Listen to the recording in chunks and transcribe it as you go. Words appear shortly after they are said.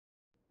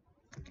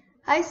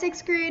Hi,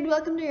 6th grade.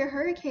 Welcome to your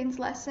hurricanes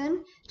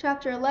lesson.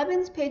 Chapter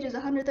 11, pages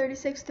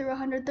 136 through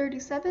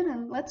 137,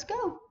 and let's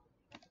go.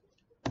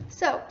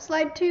 So,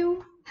 slide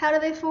 2, how do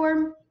they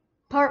form?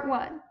 Part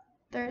 1.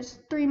 There's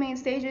 3 main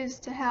stages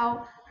to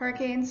how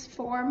hurricanes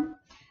form,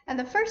 and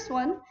the first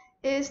one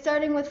is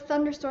starting with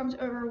thunderstorms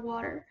over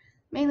water,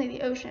 mainly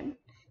the ocean.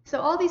 So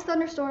all these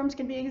thunderstorms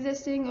can be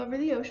existing over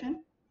the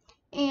ocean,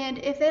 and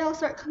if they all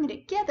start coming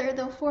together,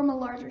 they'll form a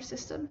larger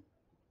system.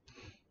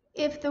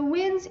 If the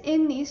winds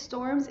in these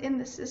storms in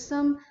the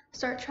system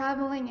start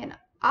traveling in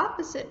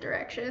opposite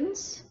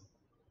directions,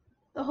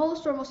 the whole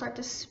storm will start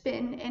to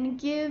spin and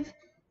give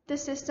the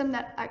system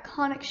that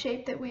iconic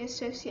shape that we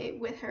associate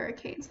with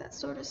hurricanes, that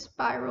sort of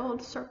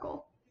spiraled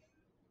circle.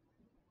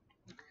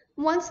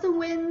 Once the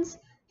winds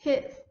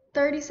hit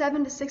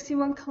 37 to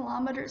 61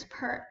 kilometers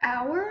per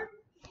hour,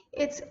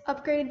 it's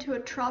upgraded to a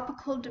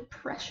tropical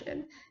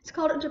depression. It's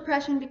called a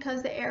depression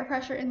because the air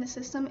pressure in the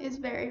system is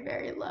very,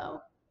 very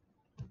low.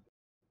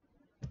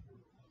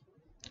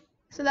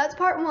 So that's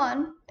part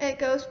 1. It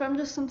goes from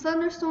just some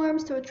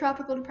thunderstorms to a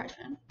tropical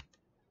depression.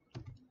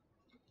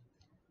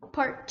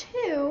 Part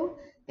 2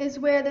 is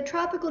where the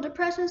tropical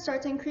depression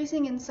starts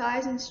increasing in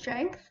size and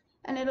strength,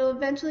 and it'll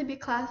eventually be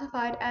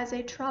classified as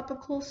a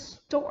tropical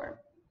storm.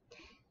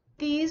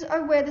 These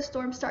are where the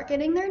storms start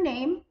getting their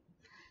name,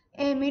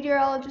 and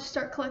meteorologists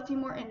start collecting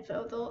more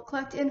info. They'll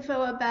collect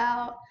info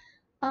about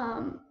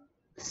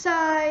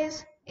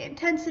size,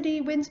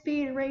 intensity, wind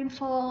speed,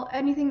 rainfall,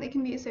 anything that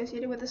can be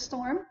associated with a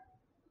storm.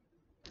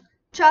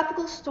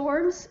 Tropical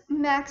storms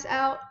max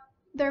out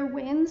their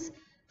winds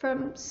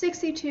from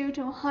 62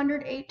 to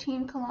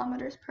 118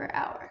 kilometers per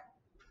hour.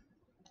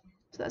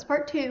 So that's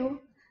part 2.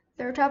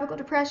 They're a tropical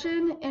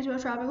depression into a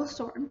tropical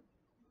storm.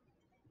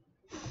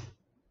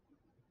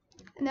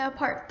 And now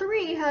part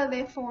 3, how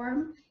they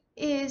form,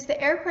 is the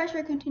air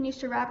pressure continues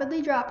to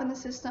rapidly drop in the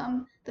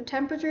system. The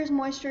temperatures,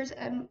 moistures,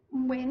 and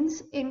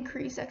winds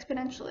increase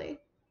exponentially.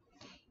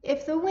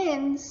 If the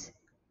winds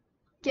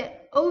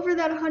get over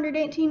that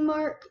 118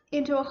 mark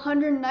into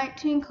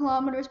 119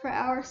 kilometers per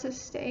hour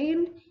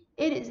sustained,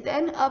 it is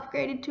then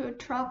upgraded to a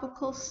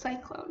tropical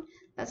cyclone.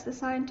 That's the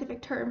scientific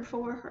term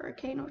for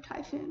hurricane or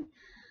typhoon.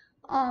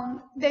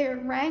 They are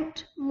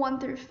ranked 1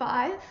 through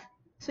 5.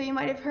 So you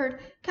might have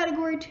heard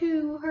Category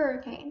 2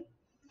 hurricane.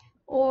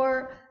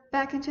 Or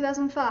back in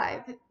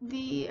 2005,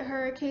 the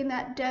hurricane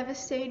that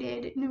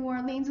devastated New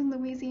Orleans and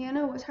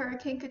Louisiana was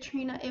Hurricane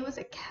Katrina. It was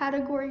a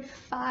Category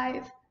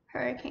 5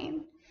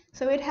 hurricane.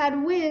 So it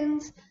had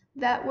winds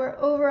that were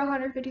over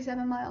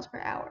 157 miles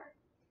per hour.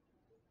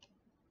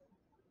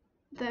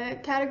 The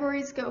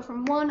categories go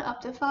from 1 up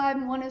to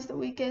 5. 1 is the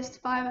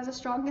weakest, 5 is the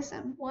strongest,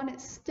 and 1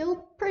 is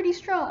still pretty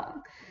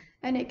strong,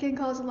 and it can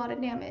cause a lot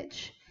of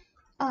damage.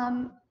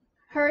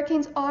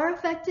 Hurricanes are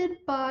affected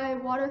by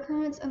water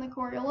currents and the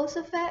Coriolis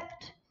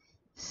effect.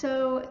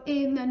 So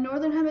in the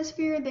northern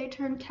hemisphere, they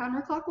turn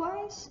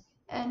counterclockwise,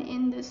 and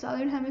in the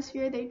southern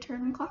hemisphere, they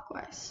turn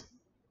clockwise.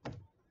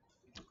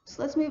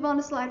 So let's move on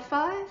to slide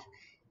 5.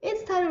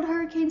 It's titled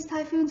Hurricanes,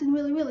 Typhoons, and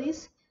Willy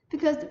Willies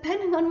because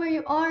depending on where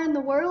you are in the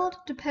world,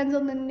 depends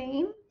on the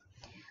name.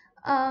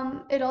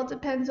 It all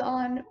depends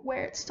on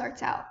where it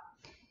starts out.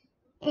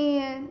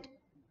 And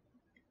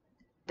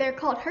they're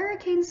called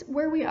hurricanes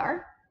where we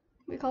are.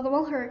 We call them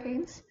all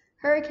hurricanes.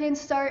 Hurricanes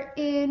start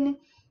in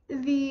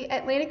the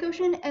Atlantic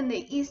Ocean and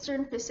the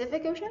Eastern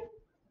Pacific Ocean.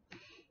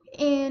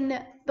 In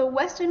the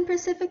Western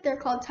Pacific, they're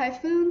called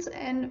typhoons,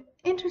 and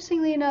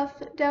interestingly enough,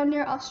 down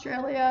near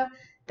Australia,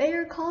 they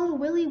are called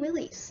Willy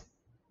Willies.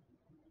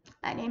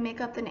 I didn't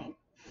make up the name.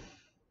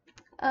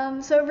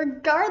 So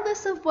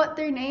regardless of what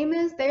their name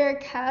is, they are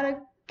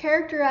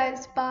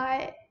characterized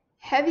by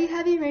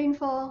heavy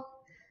rainfall,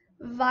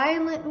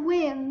 violent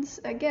winds,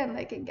 again,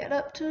 they can get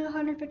up to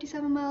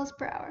 157 miles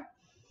per hour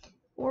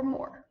or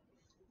more,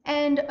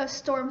 and a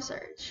storm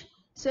surge.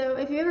 So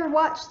if you ever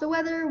watched the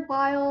weather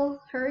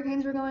while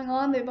hurricanes were going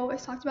on, they've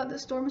always talked about the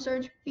storm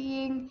surge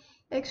being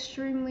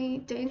extremely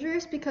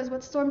dangerous because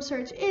what storm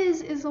surge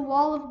is a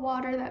wall of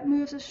water that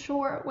moves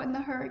ashore when the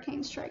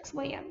hurricane strikes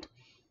land.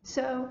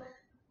 So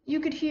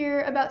you could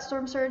hear about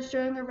storm surge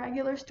during a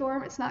regular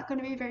storm. It's not going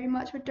to be very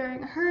much, but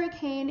during a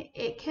hurricane,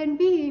 it can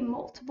be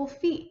multiple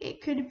feet.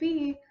 It could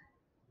be,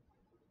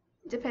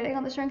 depending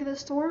on the strength of the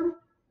storm,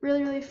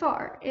 really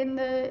far. In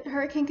the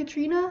Hurricane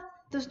Katrina,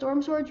 the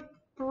storm surge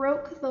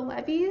broke the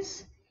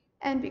levees,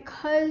 and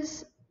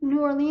because New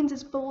Orleans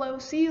is below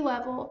sea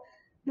level,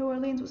 New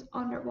Orleans was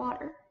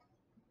underwater.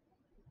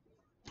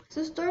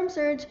 So storm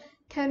surge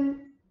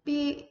can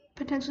be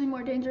potentially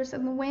more dangerous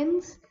than the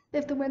winds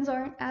if the winds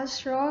aren't as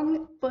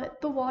strong, but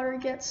the water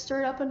gets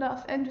stirred up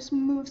enough and just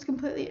moves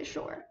completely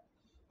ashore.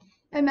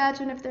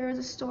 Imagine if there was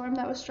a storm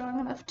that was strong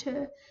enough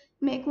to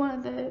make one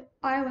of the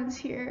islands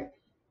here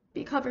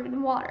be covered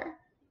in water.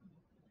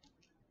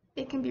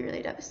 It can be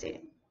really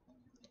devastating.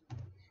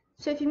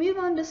 So if you move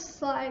on to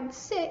slide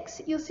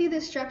 6, you'll see the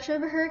structure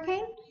of a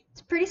hurricane.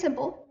 It's pretty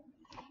simple.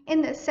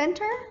 In the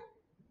center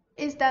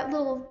is that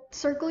little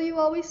circle you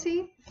always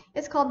see.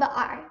 It's called the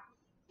eye.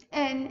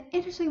 And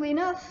interestingly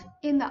enough,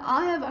 in the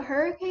eye of a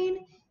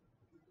hurricane,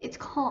 it's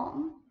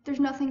calm. There's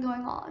nothing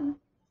going on.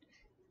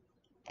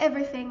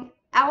 Everything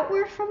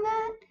outward from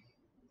that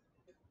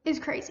is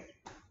crazy.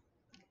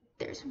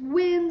 There's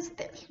winds,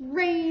 there's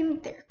rain,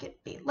 there could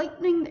be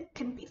lightning, there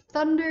can be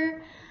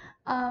thunder.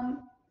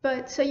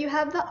 But so you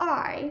have the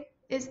eye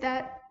is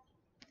that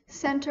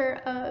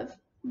center of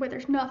where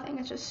there's nothing,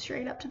 it's just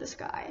straight up to the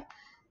sky.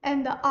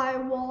 And the eye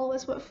wall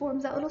is what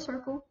forms that little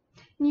circle.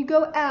 And you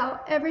go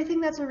out, everything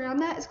that's around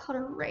that is called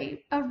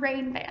a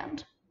rain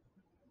band.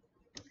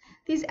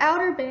 These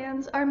outer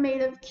bands are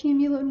made of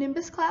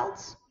cumulonimbus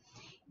clouds,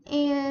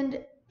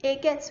 and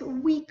it gets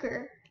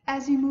weaker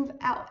as you move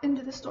out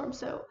into the storm.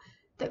 So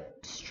the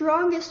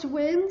strongest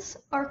winds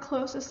are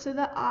closest to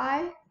the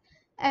eye,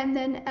 and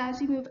then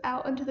as you move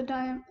out into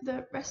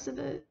the rest of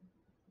the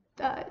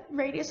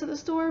radius of the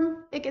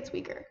storm, it gets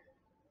weaker.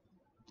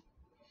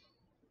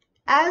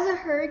 As a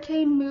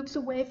hurricane moves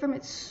away from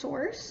its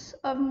source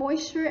of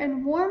moisture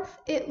and warmth,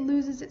 it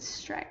loses its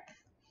strength.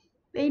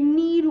 They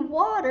need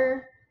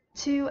water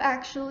to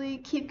actually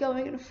keep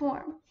going and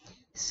form.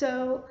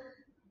 So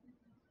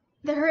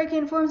the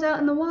hurricane forms out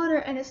in the water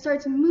and it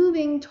starts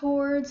moving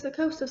towards the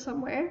coast of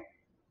somewhere.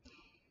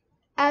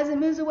 As it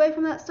moves away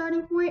from that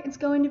starting point, it's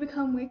going to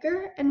become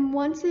weaker, and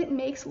once it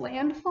makes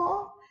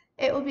landfall,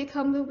 it will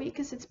become the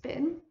weakest it's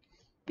been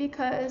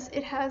because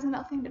it has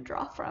nothing to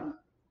draw from.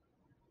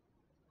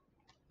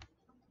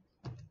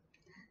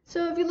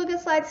 So if you look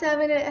at slide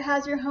 7, it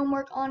has your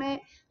homework on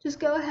it. Just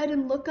go ahead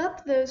and look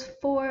up those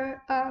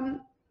 4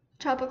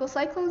 tropical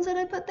cyclones that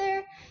I put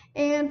there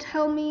and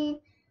tell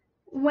me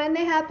when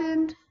they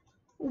happened,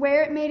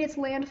 where it made its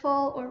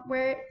landfall or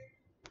where it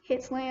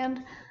hits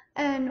land,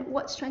 and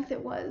what strength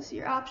it was.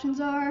 Your options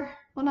are,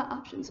 well, not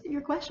options,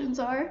 your questions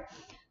are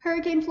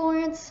Hurricane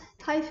Florence,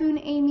 Typhoon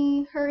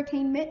Amy,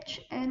 Hurricane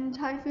Mitch, and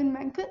Typhoon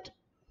Mangkhut.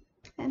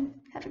 And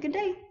have a good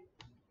day.